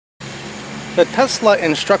The Tesla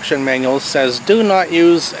instruction manual says do not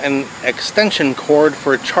use an extension cord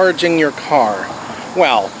for charging your car.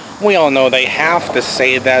 Well, we all know they have to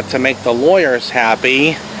say that to make the lawyers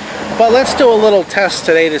happy, but let's do a little test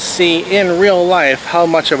today to see in real life how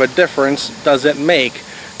much of a difference does it make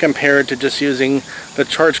compared to just using the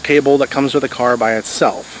charge cable that comes with the car by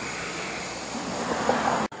itself.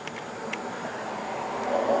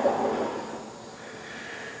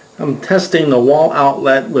 I'm testing the wall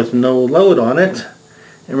outlet with no load on it,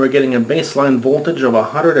 and we're getting a baseline voltage of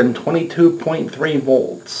 122.3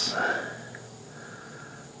 volts.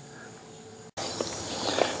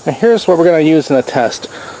 Now here's what we're going to use in the test.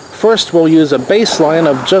 First, we'll use a baseline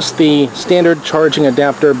of just the standard charging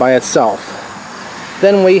adapter by itself.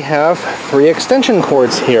 Then we have 3 extension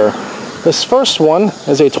cords here. This first one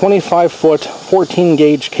is a 25-foot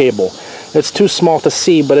 14-gauge cable. It's too small to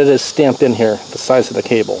see, but it is stamped in here, the size of the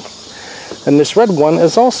cable. And this red one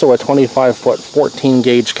is also a 25-foot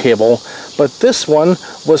 14-gauge cable, but this one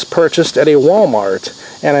was purchased at a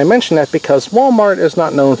Walmart. And I mention that because Walmart is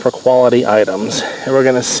not known for quality items. And we're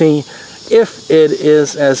going to see if it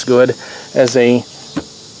is as good as a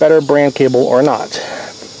better brand cable or not.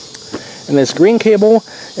 And this green cable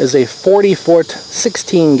is a 40-foot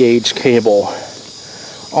 16-gauge cable.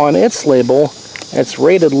 On its label, it's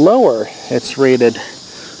rated lower. It's rated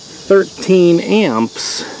 13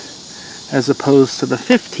 amps as opposed to the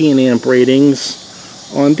 15 amp ratings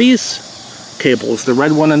on these cables, the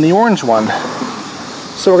red one and the orange one.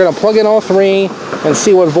 So we're going to plug in all 3 and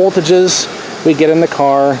see what voltages we get in the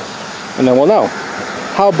car, and then we'll know.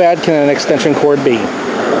 How bad can an extension cord be?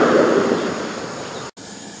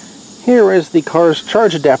 Here is the car's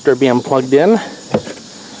charge adapter being plugged in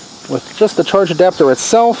with just the charge adapter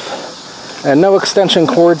itself and no extension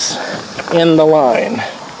cords in the line.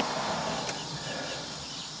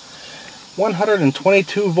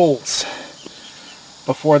 122 volts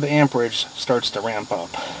before the amperage starts to ramp up.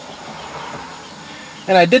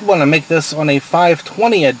 And I did want to make this on a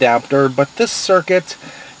 520 adapter, but this circuit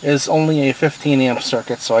is only a 15 amp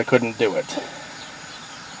circuit, so I couldn't do it.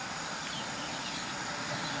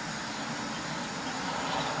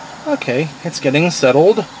 Okay, it's getting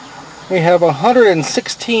settled. We have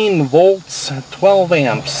 116 volts, 12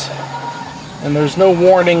 amps, and there's no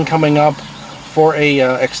warning coming up for a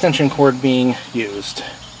extension cord being used.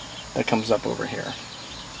 That comes up over here.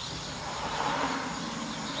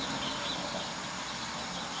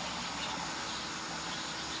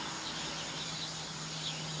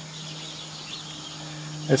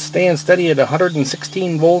 It's staying steady at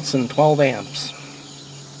 116 volts and 12 amps.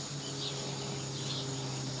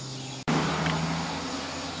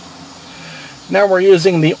 Now we're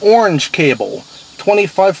using the orange cable,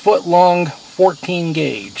 25-foot long,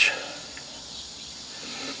 14-gauge.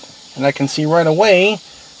 And I can see right away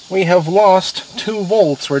we have lost 2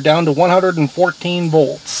 volts. We're down to 114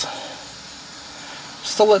 volts.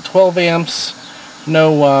 Still at 12 amps.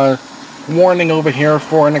 No warning over here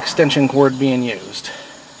for an extension cord being used.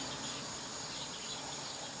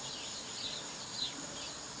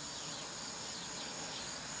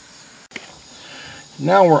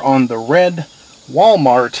 Now we're on the red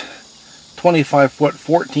Walmart 25-foot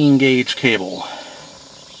 14-gauge cable.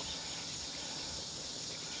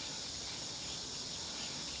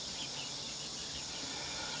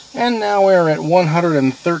 And now we're at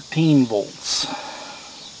 113 volts.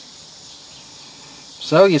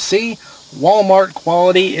 So you see, Walmart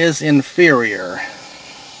quality is inferior.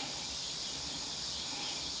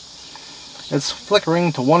 It's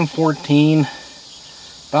flickering to 114,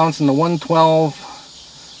 bouncing to 112,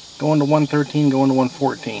 going to 113, going to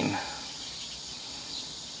 114.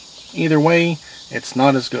 Either way, it's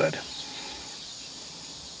not as good.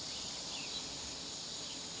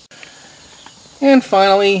 And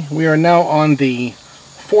finally, we are now on the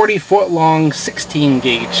 40-foot long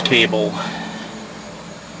 16-gauge cable.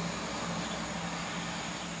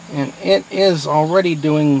 And it is already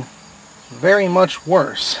doing very much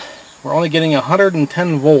worse. We're only getting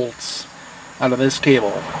 110 volts out of this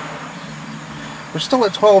cable. We're still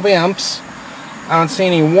at 12 amps. I don't see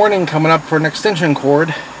any warning coming up for an extension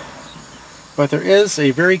cord, but there is a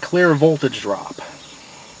very clear voltage drop.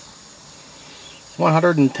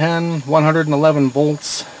 110, 111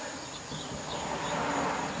 volts.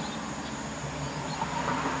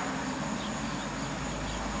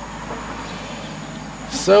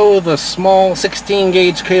 So the small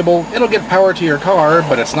 16-gauge cable, it'll get power to your car,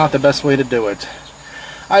 but it's not the best way to do it.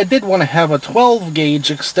 I did want to have a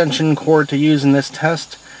 12-gauge extension cord to use in this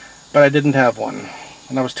test, but I didn't have one.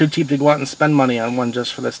 And I was too cheap to go out and spend money on one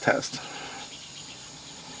just for this test.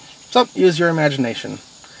 So, use your imagination.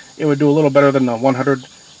 It would do a little better than the 100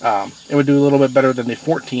 it would do a little bit better than the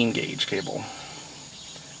 14 gauge cable.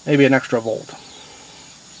 Maybe an extra volt.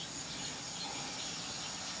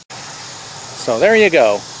 So there you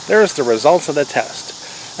go. There's the results of the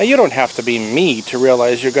test. Now you don't have to be me to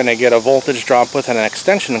realize you're going to get a voltage drop with an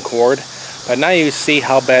extension cord, but now you see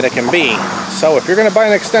how bad it can be. So if you're going to buy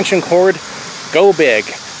an extension cord, go big.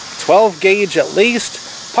 12 gauge at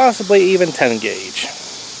least, possibly even 10 gauge.